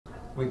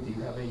Wait, do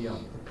you have a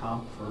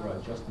comp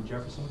for Justin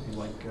Jefferson? Do you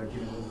like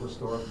giving a little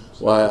story?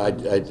 Well,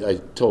 I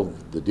told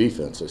the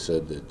defense, I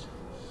said that,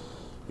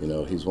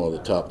 he's one of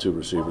the top 2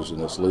 receivers in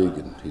this league,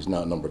 and he's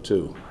not number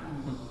 2.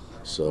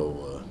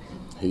 So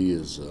he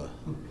is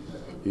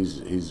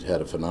he's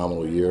had a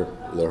phenomenal year.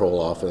 Their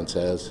whole offense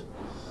has.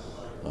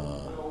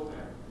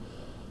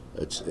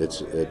 It's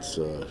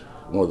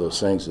one of those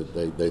things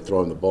that they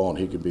throw him the ball and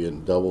he could be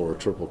in double or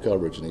triple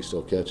coverage and he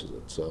still catches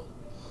it. So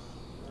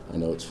I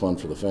know it's fun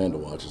for the fan to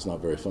watch. It's not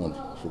very fun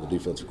for the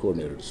defensive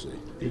coordinator to see.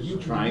 Are you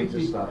trying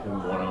to stop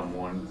him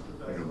one-on-one,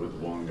 with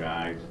one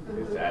guy?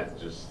 Is that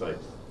just like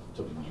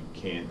something you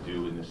can't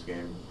do in this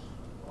game?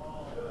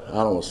 I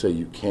don't want to say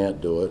you can't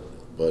do it,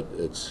 but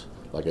it's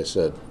like I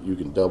said, you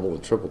can double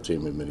and triple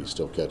team him and he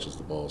still catches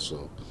the ball.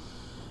 So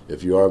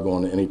if you are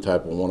going to any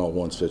type of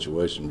one-on-one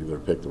situation, you better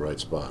pick the right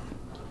spot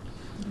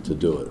to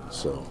do it.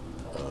 So,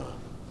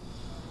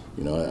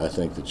 I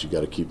think that you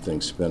got to keep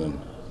things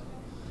spinning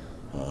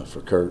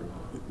for Kurt,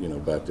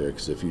 back there,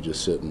 because if you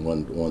just sit in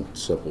one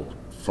simple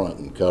front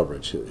and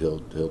coverage, he'll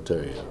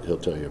tear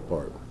you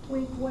apart.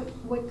 Wait,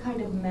 what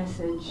kind of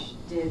message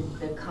did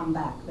the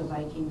comeback the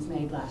Vikings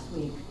made last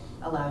week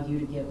allow you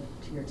to give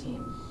to your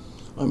team?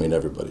 I mean,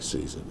 everybody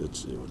sees it.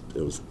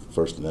 It was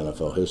first in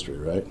NFL history,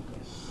 right?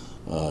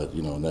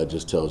 And that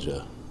just tells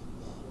you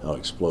how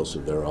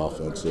explosive their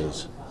offense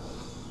is.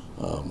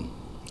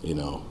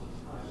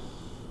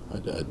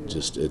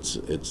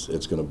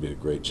 It's going to be a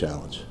great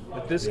challenge.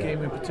 With this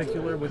game in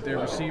particular, with their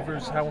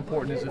receivers, how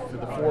important is it for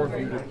the 4 of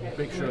you to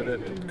make sure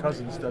that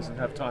Cousins doesn't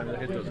have time to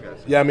hit those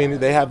guys? Yeah, I mean,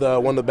 they have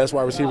one of the best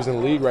wide receivers in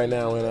the league right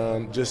now,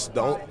 and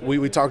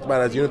we talked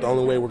about it as a unit. The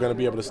only way we're going to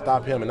be able to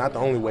stop him, and not the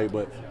only way,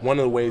 but one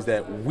of the ways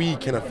that we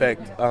can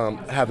affect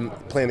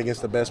playing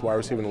against the best wide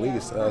receiver in the league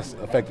is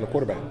affecting the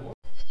quarterback.